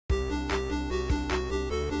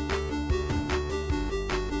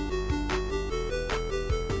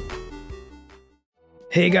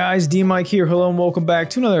Hey guys, DMic here. Hello and welcome back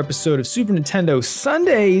to another episode of Super Nintendo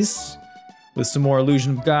Sundays with some more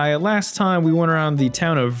Illusion of Gaia. Last time we went around the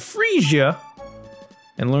town of Frisia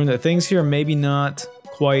and learned that things here are maybe not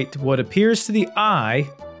quite what appears to the eye.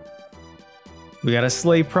 We got a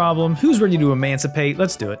slave problem. Who's ready to emancipate?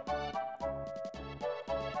 Let's do it.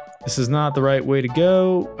 This is not the right way to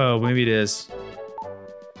go. Oh, maybe it is.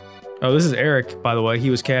 Oh, this is Eric, by the way. He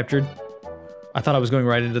was captured. I thought I was going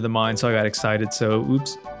right into the mine, so I got excited, so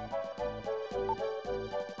oops.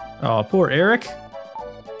 Oh, poor Eric.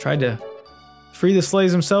 Tried to free the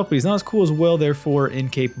slaves himself, but he's not as cool as Will, therefore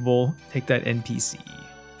incapable. Take that NPC.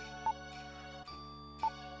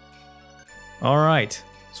 Alright,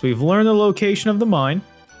 so we've learned the location of the mine.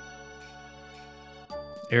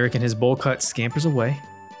 Eric and his bowl cut scampers away.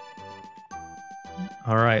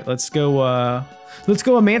 Alright, let's go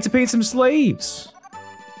emancipate some slaves.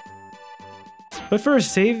 But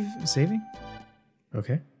first, saving?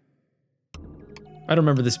 Okay. I don't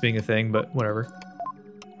remember this being a thing, but whatever.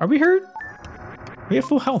 Are we hurt? We have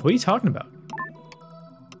full health. What are you talking about?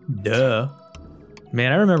 Duh.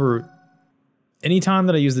 Man, I remember any time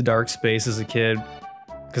that I used the dark space as a kid,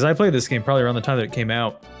 because I played this game probably around the time that it came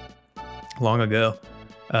out, long ago.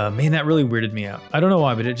 Man, that really weirded me out. I don't know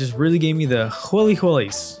why, but it just really gave me the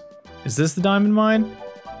willies. Is this the diamond mine?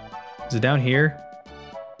 Is it down here?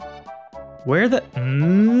 Where the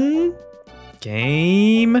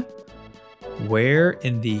game? Where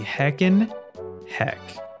in the heckin' heck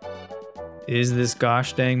is this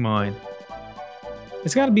gosh dang mine?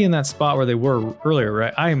 It's got to be in that spot where they were earlier,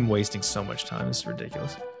 right? I am wasting so much time. This is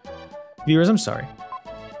ridiculous. Viewers, I'm sorry.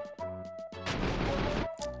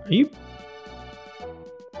 Are you?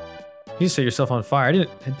 You set yourself on fire. Did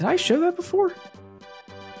I show that before?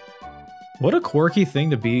 What a quirky thing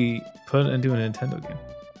to be put into a Nintendo game.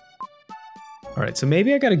 All right, so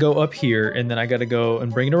maybe I gotta go up here and then I gotta go and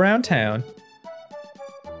bring it around town.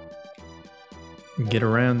 Get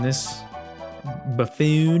around this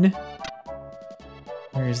buffoon.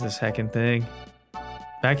 Where is this heckin' thing?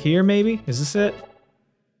 Back here, maybe? Is this it?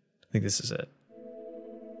 I think this is it.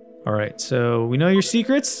 All right, so we know your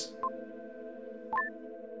secrets.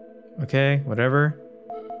 Okay, whatever.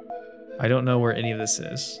 I don't know where any of this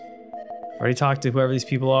is. Already talked to whoever these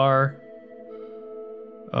people are.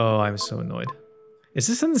 Oh, I'm so annoyed. Is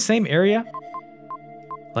this in the same area?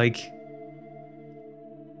 Like,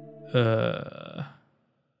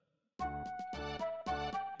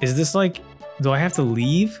 is this like, do I have to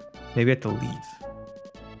leave? Maybe I have to leave.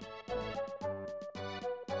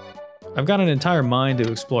 I've got an entire mine to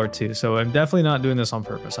explore too, so I'm definitely not doing this on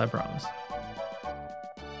purpose, I promise.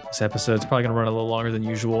 This episode's probably gonna run a little longer than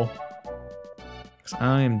usual, because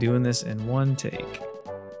I am doing this in one take.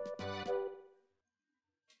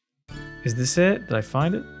 Is this it? Did I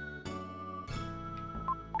find it?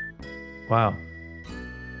 Wow.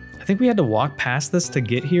 I think we had to walk past this to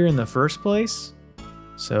get here in the first place.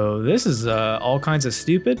 So this is all kinds of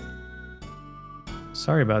stupid.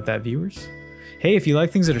 Sorry about that, viewers. Hey, if you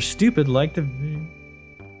like things that are stupid, like the...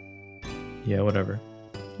 Yeah, whatever.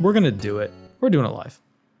 We're gonna do it. We're doing it live.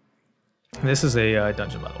 This is a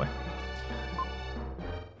dungeon, by the way.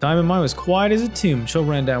 Diamond Mine was quiet as a tomb. Chill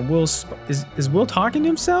ran down Will's... Is Will talking to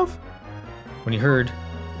himself? When he heard,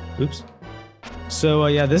 oops. So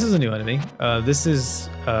yeah, this is a new enemy. This is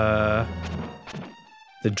the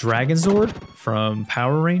Dragon Zord from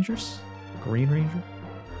Power Rangers, Green Ranger.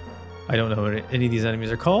 I don't know what any of these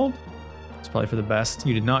enemies are called. It's probably for the best.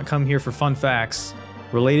 You did not come here for fun facts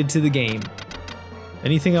related to the game.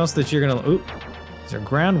 Anything else that you're gonna, oop. These are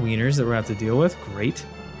ground wieners that we're gonna have to deal with, great.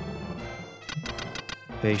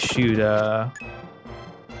 They shoot,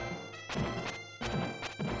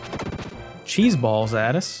 cheese balls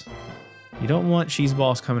at us. You don't want cheese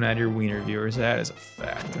balls coming out of your wiener, viewers. That is a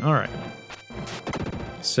fact. All right.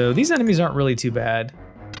 So these enemies aren't really too bad.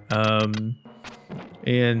 And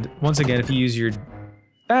once again, if you use your...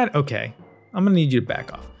 okay. I'm going to need you to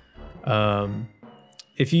back off.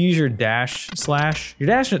 If you use your dash and slash...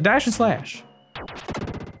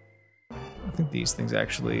 I think these things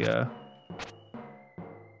actually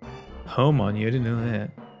home on you. I didn't know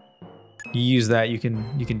that. You use that, you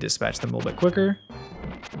can dispatch them a little bit quicker.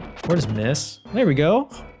 Where does miss? There we go.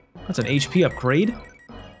 That's an HP upgrade.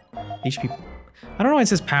 HP. I don't know why it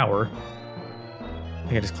says power. I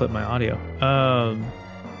think I just clipped my audio. I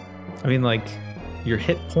mean, like, your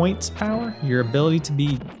hit points power? Your ability to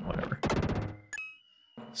be... whatever.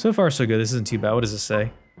 So far, so good. This isn't too bad. What does this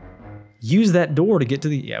say? Use that door to get to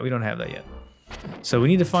the... Yeah, we don't have that yet. So we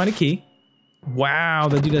need to find a key. Wow,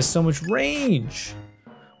 that dude has so much range.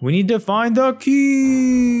 We need to find the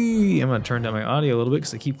key. I'm gonna turn down my audio a little bit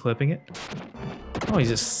because I keep clipping it. Oh, he's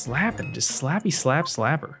just slapping. Just slappy slap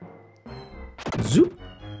slapper. Zoop.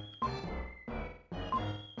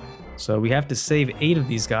 So we have to save 8 of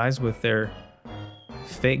these guys with their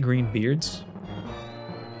fake green beards.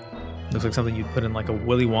 Looks like something you'd put in like a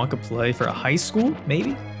Willy Wonka play for a high school,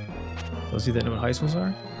 maybe? Those of you that know what high schools are?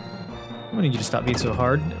 I'm gonna need you to stop being so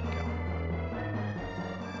hard. There we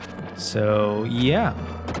go. So, yeah.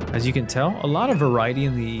 As you can tell, a lot of variety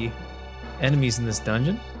in the enemies in this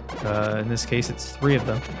dungeon. In this case, it's 3 of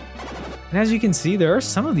them. And as you can see, there are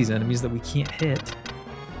some of these enemies that we can't hit.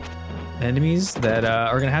 Enemies that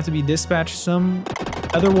are gonna have to be dispatched some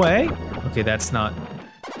other way. Okay, that's not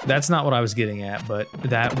what I was getting at, but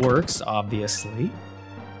that works, obviously.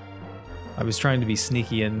 I was trying to be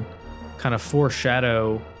sneaky and kind of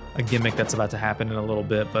foreshadow a gimmick that's about to happen in a little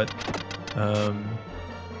bit, but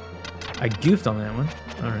I goofed on that one.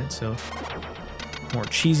 All right, so more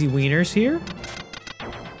cheesy wieners here.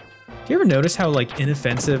 Do you ever notice how like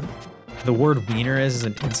inoffensive the word wiener is as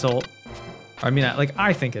an insult? I mean,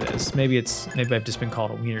 I think it is. Maybe I've just been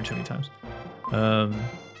called a wiener too many times.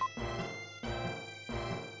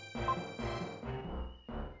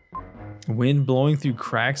 Wind blowing through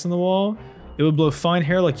cracks in the wall. It would blow fine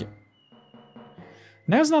hair like you.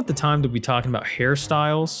 Now's not the time to be talking about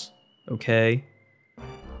hairstyles, okay?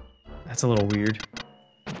 That's a little weird.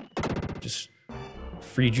 Just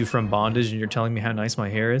freed you from bondage and you're telling me how nice my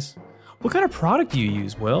hair is? What kind of product do you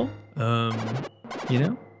use, Will? You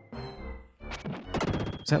know?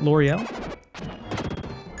 Is that L'Oreal?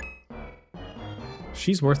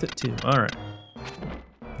 She's worth it too. All right.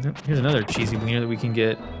 Yep, here's another cheesy wiener that we can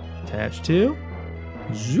get attached to.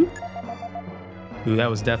 Zoop. Ooh, that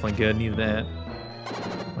was definitely good. Needed that.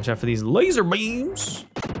 Watch out for these laser beams.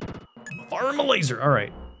 Fire my laser. All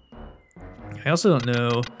right. I also don't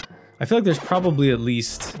know. I feel like there's probably at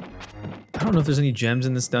least, I don't know if there's any gems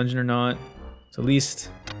in this dungeon or not. It's at least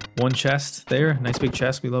one chest there. Nice big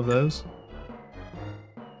chest. We love those.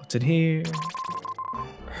 What's in here?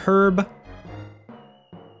 Herb.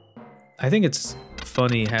 I think it's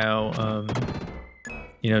funny how,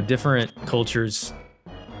 you know, different cultures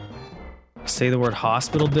say the word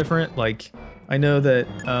hospital different. Like, I know that,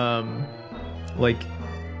 like,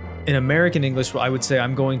 in American English, I would say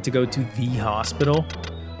I'm going to go to the hospital.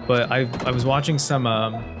 But I was watching some,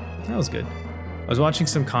 that was good. I was watching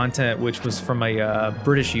some content which was from a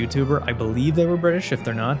British YouTuber. I believe they were British. If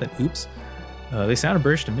they're not, then oops. They sounded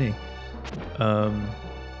British to me. Are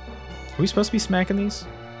we supposed to be smacking these?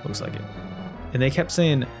 Looks like it. And they kept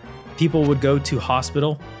saying people would go to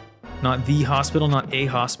hospital, not the hospital, not a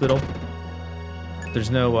hospital. There's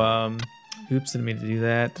no, oops, didn't mean to do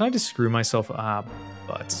that. Did I just screw myself? Ah,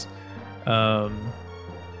 butts.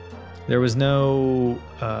 There was no,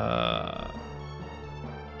 are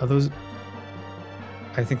those,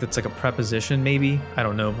 I think that's like a preposition maybe. I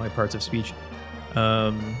don't know my parts of speech.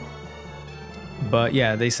 But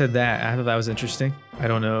yeah, they said that. I thought that was interesting. I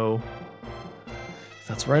don't know if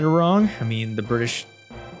that's right or wrong. I mean, the British,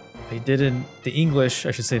 they didn't, the English,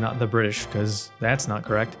 I should say not the British, because that's not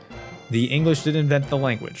correct. The English did invent the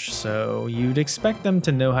language, so you'd expect them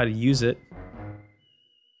to know how to use it.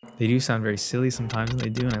 They do sound very silly sometimes, and they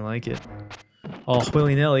do, and I like it. All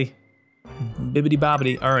willy-nilly.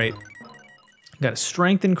 Bibbidi-bobbidi. All right. Got a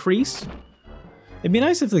strength increase. It'd be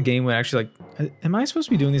nice if the game would actually, like... Am I supposed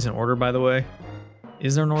to be doing these in order, by the way?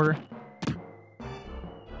 Is there an order?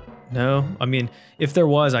 No? I mean, if there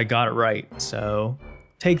was, I got it right. So,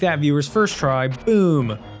 take that, viewers. First try.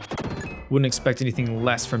 Boom. Wouldn't expect anything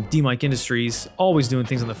less from DMic Industries. Always doing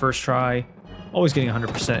things on the first try. Always getting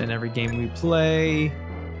 100% in every game we play.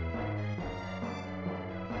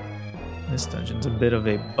 This dungeon's a bit of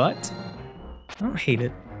a butt. I don't hate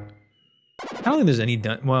it. I don't think there's any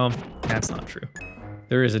well, that's not true.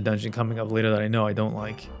 There is a dungeon coming up later that I know I don't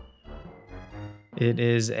like. It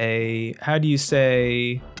is a, how do you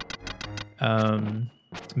say,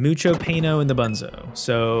 mucho pano in the bunzo.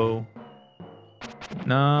 So,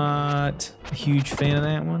 not a huge fan of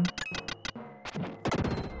that one.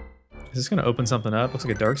 Is this gonna open something up? Looks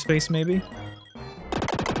like a dark space maybe?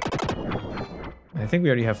 I think we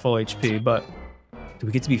already have full HP, but do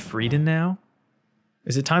we get to be Frieden now?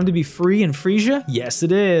 Is it time to be free in Frisia? Yes,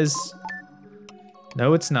 it is.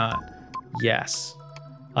 No, it's not. Yes.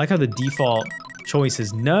 I like how the default choice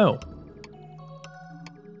is no.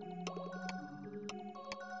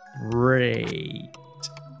 Great.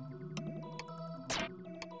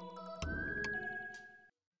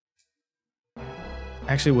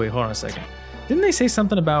 Actually, wait, hold on a second. Didn't they say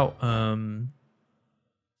something about, I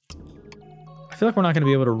feel like we're not going to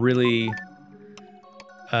be able to really,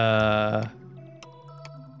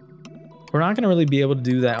 we're not going to really be able to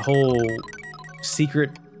do that whole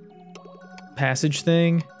secret passage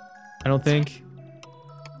thing. I don't think.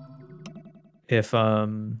 If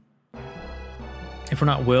we're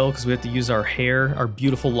not Will, because we have to use our hair, our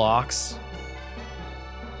beautiful locks.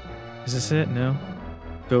 Is this it? No.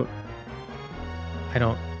 Go. I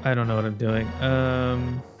don't know what I'm doing.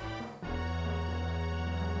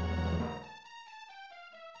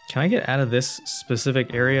 Can I get out of this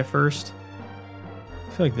specific area first?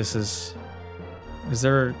 I feel like this is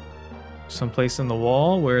there some place in the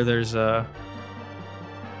wall where there's the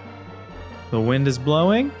wind is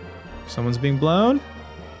blowing? Someone's being blown?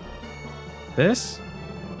 This?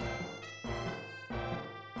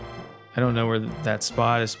 I don't know where that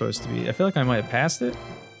spot is supposed to be. I feel like I might have passed it,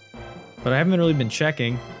 but I haven't really been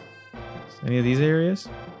checking. Any of these areas?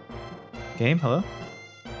 Game, hello?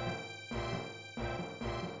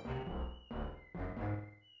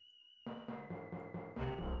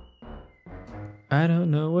 I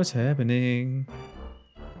don't know what's happening.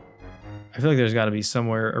 I feel like there's got to be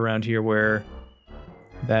somewhere around here where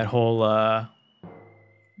that whole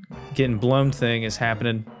getting blown thing is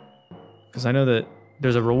happening. Because I know that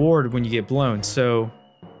there's a reward when you get blown, so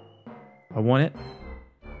I want it.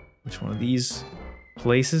 Which one of these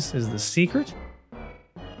places is the secret?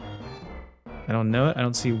 I don't know it. I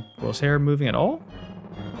don't see Will's hair moving at all.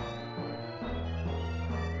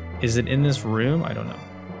 Is it in this room? I don't know.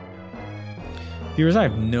 Viewers, I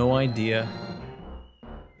have no idea.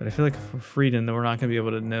 But I feel like if we're Frieden, then we're not going to be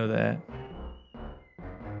able to know that.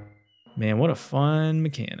 Man, what a fun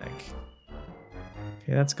mechanic.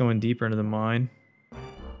 Okay, that's going deeper into the mine.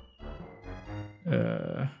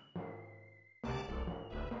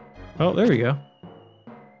 Oh, there we go.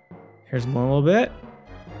 Here's one a little bit.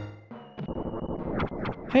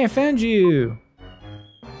 Hey, I found you!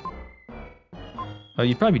 Oh,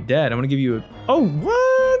 you'd probably be dead. I'm gonna give you a... Oh,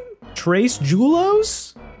 what? Trace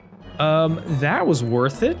Julos? That was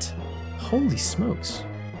worth it. Holy smokes.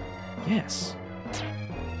 Yes.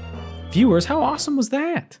 Viewers, how awesome was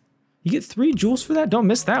that? You get 3 jewels for that? Don't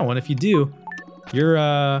miss that one. If you do, you're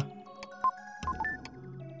not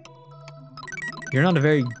a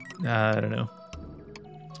very, I don't know.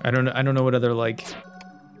 I don't know what other, like,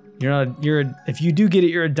 if you do get it,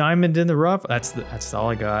 you're a diamond in the rough. That's all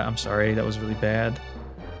I got. I'm sorry, that was really bad.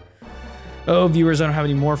 Oh, viewers, I don't have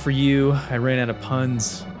any more for you. I ran out of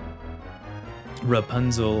puns.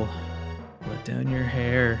 Rapunzel, let down your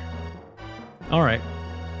hair. All right,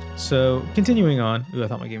 so continuing on. Ooh, I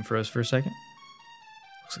thought my game froze for a second.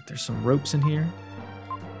 Looks like there's some ropes in here.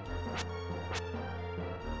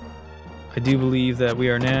 I do believe that we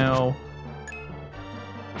are now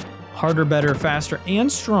harder, better, faster,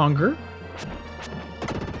 and stronger.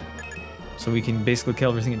 So we can basically kill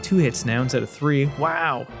everything in 2 hits now instead of 3.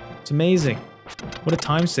 Wow, it's amazing. What a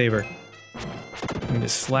time saver. I'm gonna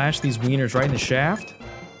slash these wieners right in the shaft.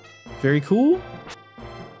 Very cool.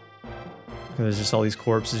 There's just all these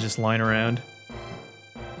corpses just lying around.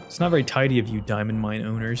 It's not very tidy of you, diamond mine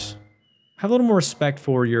owners. Have a little more respect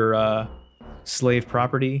for your slave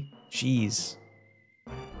property. Jeez.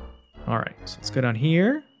 All right, so let's go down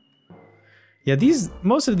here. Yeah,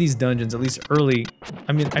 most of these dungeons, at least early,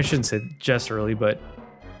 I mean, I shouldn't say just early, but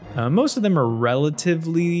most of them are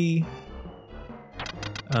relatively,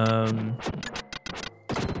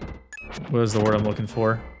 what is the word I'm looking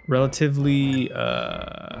for? Relatively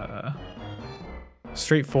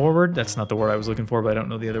straightforward. That's not the word I was looking for, but I don't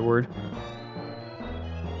know the other word.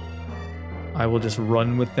 I will just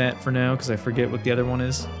run with that for now because I forget what the other one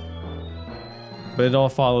is. But it all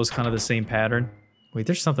follows kind of the same pattern. Wait,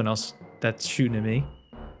 there's something else that's shooting at me.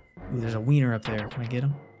 Ooh, there's a wiener up there. Can I get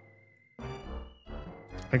him?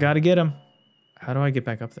 I gotta get him. How do I get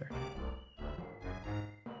back up there?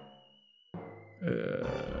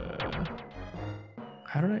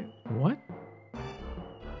 How did I... What?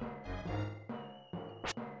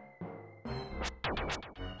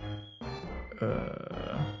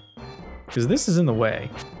 Because this is in the way.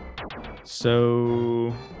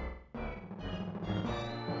 So...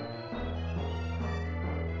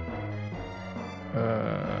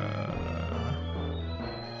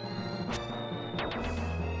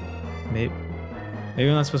 Maybe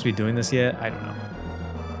I'm not supposed to be doing this yet. I don't know.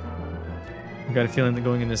 I've got a feeling that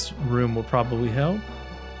going in this room will probably help.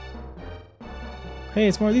 Hey,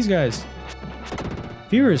 it's more of these guys.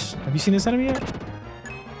 Viewers, have you seen this enemy yet?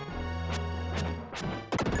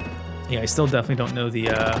 Yeah, I still definitely don't know the,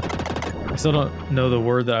 I still don't know the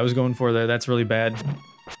word that I was going for there. That's really bad.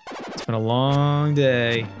 It's been a long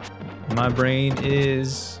day. My brain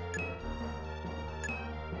is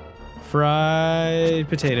fried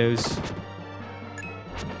potatoes.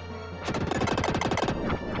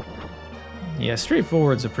 Yeah,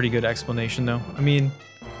 straightforward's a pretty good explanation, though. I mean,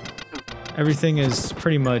 everything is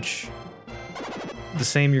pretty much the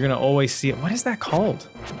same. You're gonna always see it. What is that called?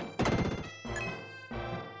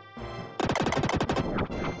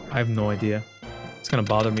 I have no idea. It's gonna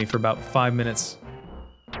bother me for about 5 minutes.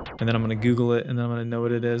 And then I'm gonna Google it, and then I'm gonna know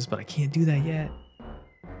what it is, but I can't do that yet.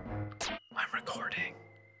 I'm recording.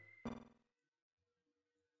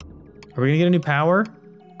 Are we gonna get a new power?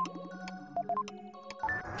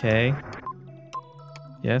 Okay.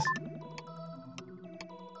 Yes.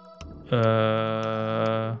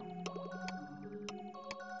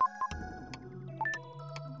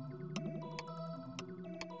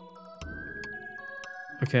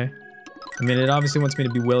 Okay. I mean, it obviously wants me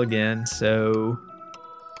to be Will again, so...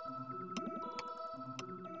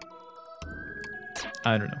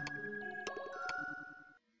 I don't know.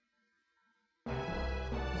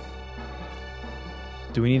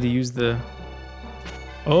 Do we need to use the...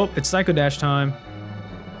 Oh, it's Psycho Dash time.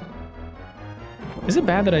 Is it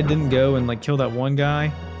bad that I didn't go and, like, kill that one guy?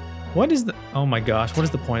 What is the... Oh my gosh, what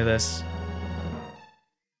is the point of this?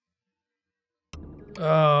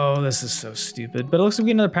 Oh, this is so stupid. But it looks like we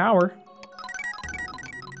get another power.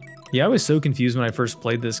 Yeah, I was so confused when I first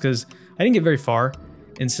played this because I didn't get very far.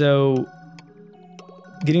 And so...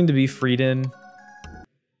 getting to be Frieden,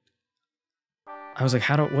 I was like,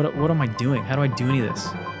 what am I doing? How do I do any of this?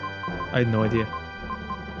 I had no idea.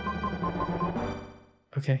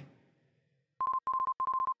 Okay.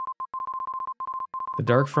 The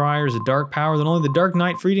Dark Friar is a dark power that only the Dark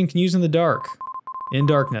Knight Frieden can use in the dark. In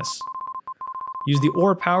darkness. Use the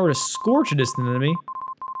aura power to scorch a distant enemy.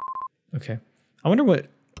 Okay. I wonder what...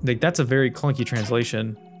 Like, that's a very clunky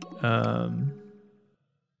translation. I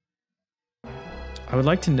would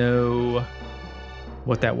like to know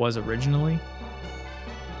what that was originally.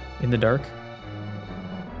 In the dark.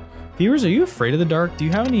 Viewers, are you afraid of the dark? Do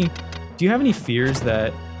you have any fears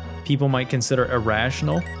that people might consider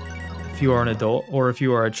irrational? If you are an adult, or if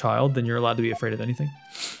you are a child, then you're allowed to be afraid of anything.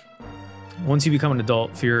 Once you become an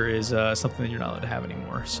adult, fear is something that you're not allowed to have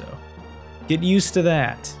anymore, so get used to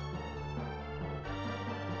that.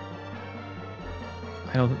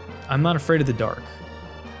 I'm not afraid of the dark.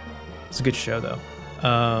 It's a good show, though.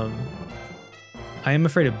 I am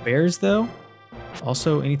afraid of bears, though.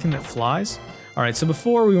 Also, anything that flies. All right, so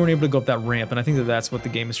before we weren't able to go up that ramp, and I think that that's what the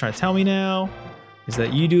game is trying to tell me now, is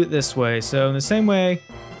that you do it this way. So in the same way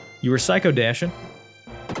you were Psycho Dashing,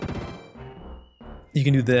 you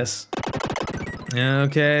can do this.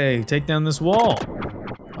 Okay, take down this wall.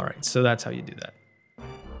 All right, so that's how you do that.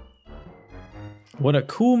 What a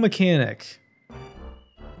cool mechanic.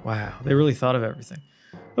 Wow, they really thought of everything.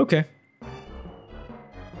 Okay.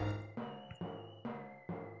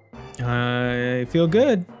 I feel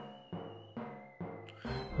good.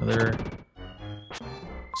 Another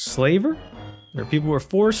slaver? There are people who are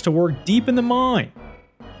forced to work deep in the mine.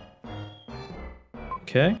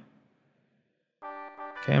 Okay.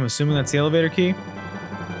 Okay, I'm assuming that's the elevator key.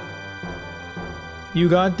 You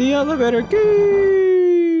got the elevator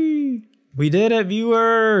key! We did it,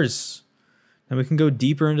 viewers! Now we can go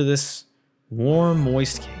deeper into this warm,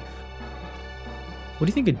 moist cave. What do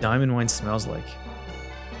you think a diamond mine smells like?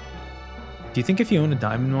 Do you think if you own a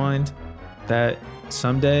diamond mine, that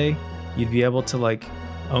someday you'd be able to like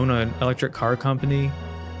own an electric car company,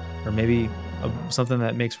 or maybe something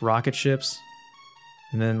that makes rocket ships,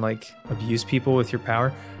 and then like abuse people with your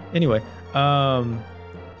power? Anyway,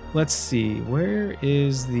 let's see. Where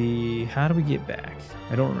is the... How do we get back?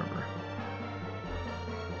 I don't remember.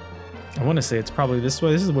 I want to say it's probably this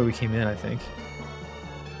way. This is the way we came in, I think.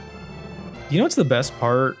 You know what's the best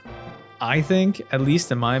part, I think, at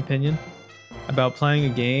least in my opinion, about playing a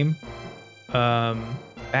game?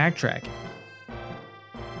 Backtracking.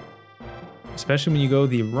 Especially when you go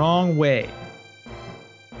the wrong way.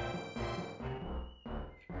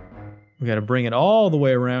 We gotta bring it all the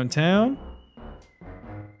way around town.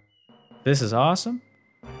 This is awesome.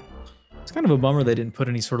 It's kind of a bummer they didn't put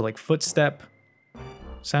any sort of like footstep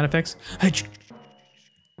sound effects.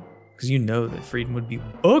 Because you know that Frieden would be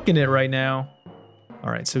booking it right now.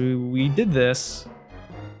 Alright, so we did this.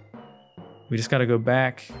 We just gotta go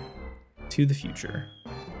back to the future.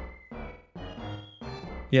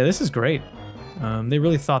 Yeah, this is great. They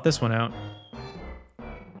really thought this one out.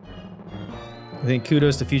 I think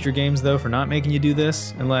kudos to future games, though, for not making you do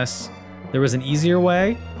this, unless there was an easier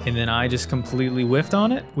way, and then I just completely whiffed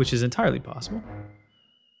on it, which is entirely possible.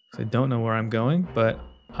 So I don't know where I'm going, but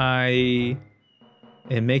I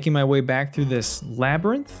am making my way back through this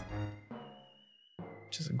labyrinth,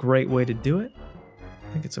 which is a great way to do it.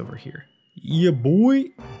 I think it's over here. Yeah, boy!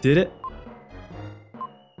 Did it.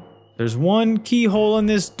 There's one keyhole in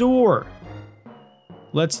this door.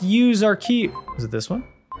 Let's use our key. Is it this one?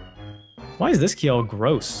 Why is this key all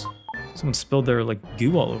gross? Someone spilled their like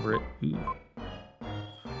goo all over it. Ooh.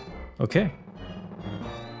 Okay.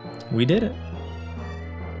 We did it.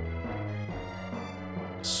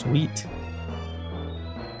 Sweet.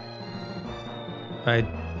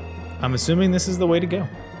 I'm assuming this is the way to go.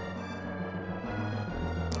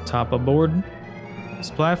 Top aboard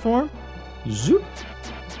this platform. Zoop.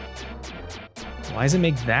 Why does it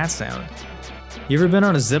make that sound? You ever been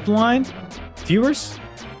on a zip line? Viewers?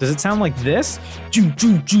 Does it sound like this?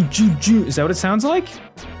 Is that what it sounds like?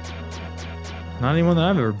 Not anyone that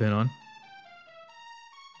I've ever been on.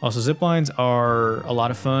 Also, zip lines are a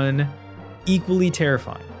lot of fun, equally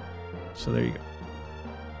terrifying. So there you go.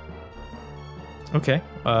 Okay,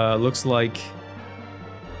 looks like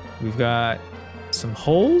we've got some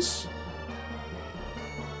holes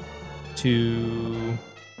to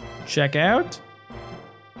check out.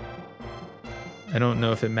 I don't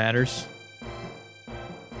know if it matters.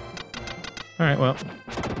 All right, well,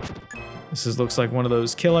 looks like one of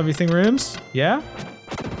those kill everything rooms. Yeah,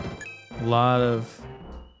 a lot of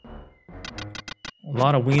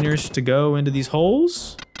wieners to go into these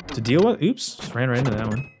holes to deal with. Oops, just ran right into that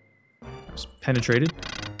one. I was penetrated.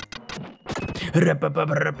 That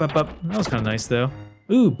was kind of nice though.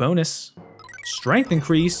 Ooh, bonus. Strength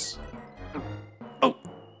increase. Oh.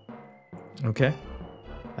 Okay.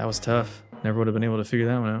 That was tough. Never would have been able to figure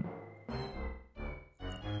that one out.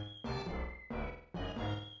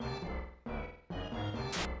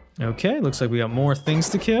 Okay, looks like we got more things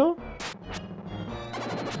to kill.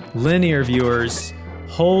 Linear viewers.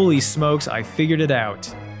 Holy smokes, I figured it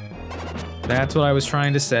out. That's what I was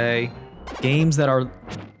trying to say. Games that are,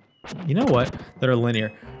 you know what, that are linear.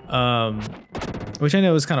 Which I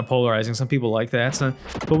know is kind of polarizing. Some people like that.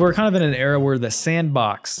 But we're kind of in an era where the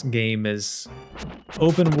sandbox game is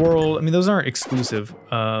open world. I mean, those aren't exclusive.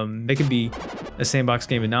 They could be a sandbox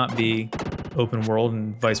game and not be open world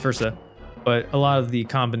and vice versa. But a lot of the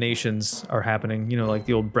combinations are happening, you know, like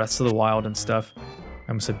the old Breaths of the Wild and stuff. I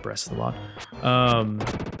almost said Breaths of the Wild.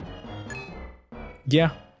 Yeah,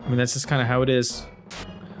 I mean, that's just kind of how it is.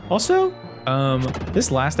 Also, this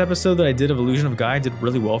last episode that I did of Illusion of Gaia did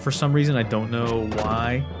really well for some reason. I don't know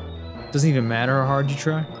why. Doesn't even matter how hard you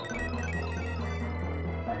try.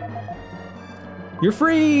 You're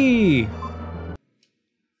free!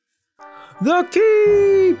 The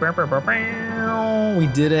key! We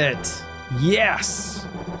did it. Yes!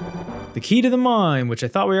 The key to the mine, which I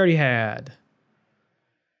thought we already had.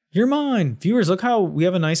 You're mine. Viewers, look how we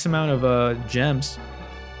have a nice amount of gems.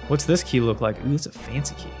 What's this key look like? Ooh, it's a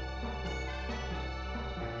fancy key.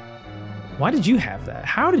 Why did you have that?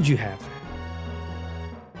 How did you have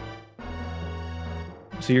that?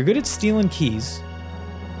 So you're good at stealing keys,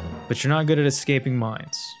 but you're not good at escaping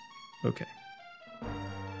mines. Okay.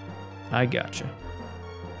 I gotcha.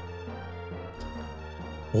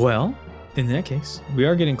 Well, in that case, we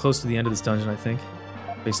are getting close to the end of this dungeon, I think,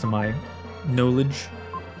 based on my knowledge.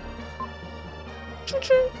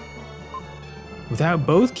 Without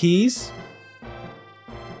both keys?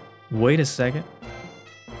 Wait a second.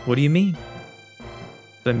 What do you mean?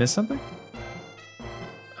 Did I miss something?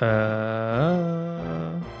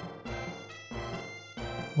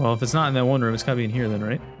 Well, if it's not in that one room, it's gotta be in here then,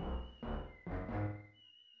 right?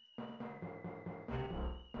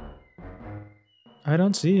 I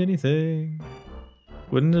don't see anything.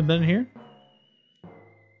 Wouldn't it have been here?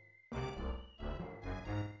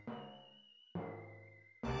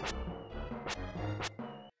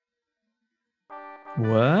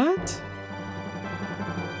 What?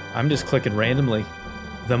 I'm just clicking randomly.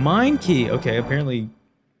 The mine key. Okay, apparently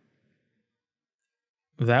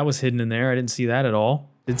that was hidden in there. I didn't see that at all.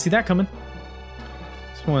 Didn't see that coming.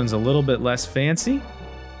 This one's a little bit less fancy.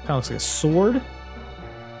 Kind of looks like a sword.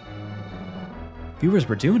 Viewers,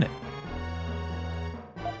 we're doing it.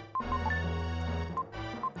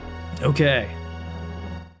 Okay.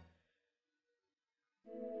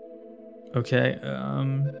 Okay,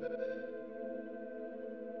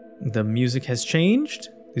 the music has changed.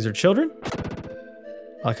 These are children.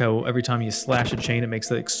 I like how every time you slash a chain, it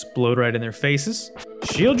makes it explode right in their faces.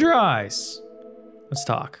 Shield your eyes. Let's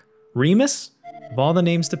talk. Remus, of all the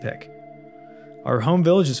names to pick. Our home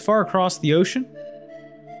village is far across the ocean.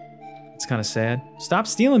 It's kind of sad. Stop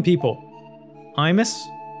stealing people. Imus,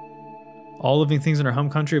 all living things in our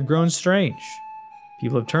home country have grown strange.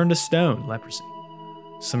 People have turned to stone, leprosy.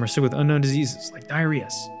 Some are sick with unknown diseases, like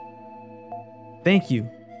diarrheas. Thank you.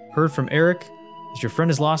 Heard from Eric, as your friend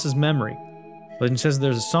has lost his memory. Legend says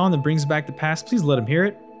there's a song that brings back the past. Please let him hear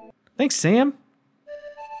it. Thanks, Sam.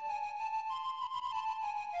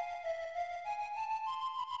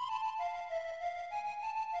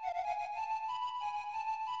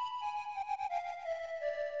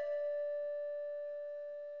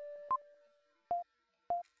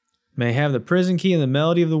 May have the prison key and the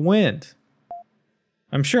melody of the wind.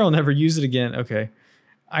 I'm sure I'll never use it again. Okay.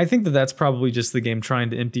 I think that that's probably just the game trying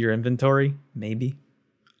to empty your inventory. Maybe.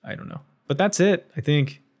 I don't know. But that's it, I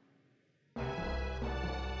think.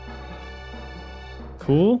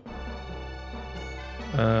 Cool.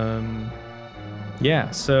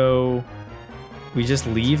 Yeah, so we just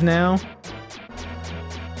leave now.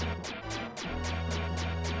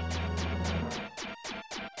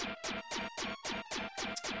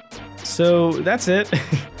 So that's it.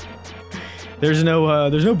 There's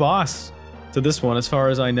no boss to this one as far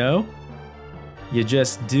as I know. You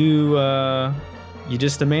just do you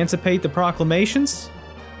just emancipate the proclamations,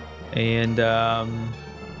 and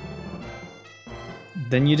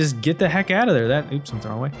then you just get the heck out of there. Oops, I'm the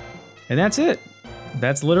wrong way. And that's it.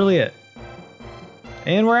 That's literally it.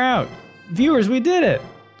 And we're out. Viewers, we did it.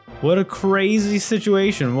 What a crazy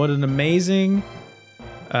situation. What an amazing,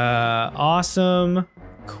 awesome,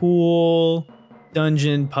 cool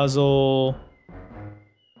dungeon puzzle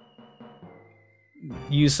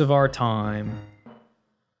use of our time.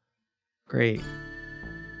 Great.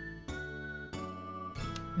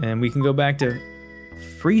 And we can go back to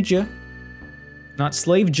freed ya, not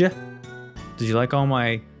slaved ya. Did you like all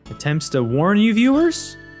my attempts to warn you,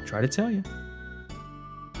 viewers? Try to tell you.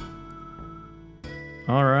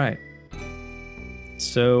 All right.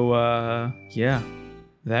 So, yeah,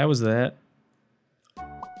 that was that.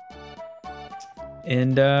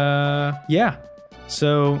 And, yeah.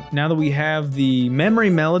 So now that we have the memory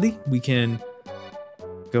melody, we can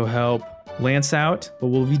go help Lance out, but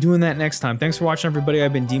we'll be doing that next time. Thanks for watching, everybody.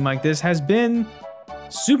 I've been DMic. This has been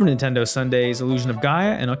Super Nintendo Sundays Illusion of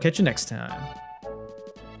Gaia, and I'll catch you next time.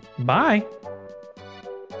 Bye.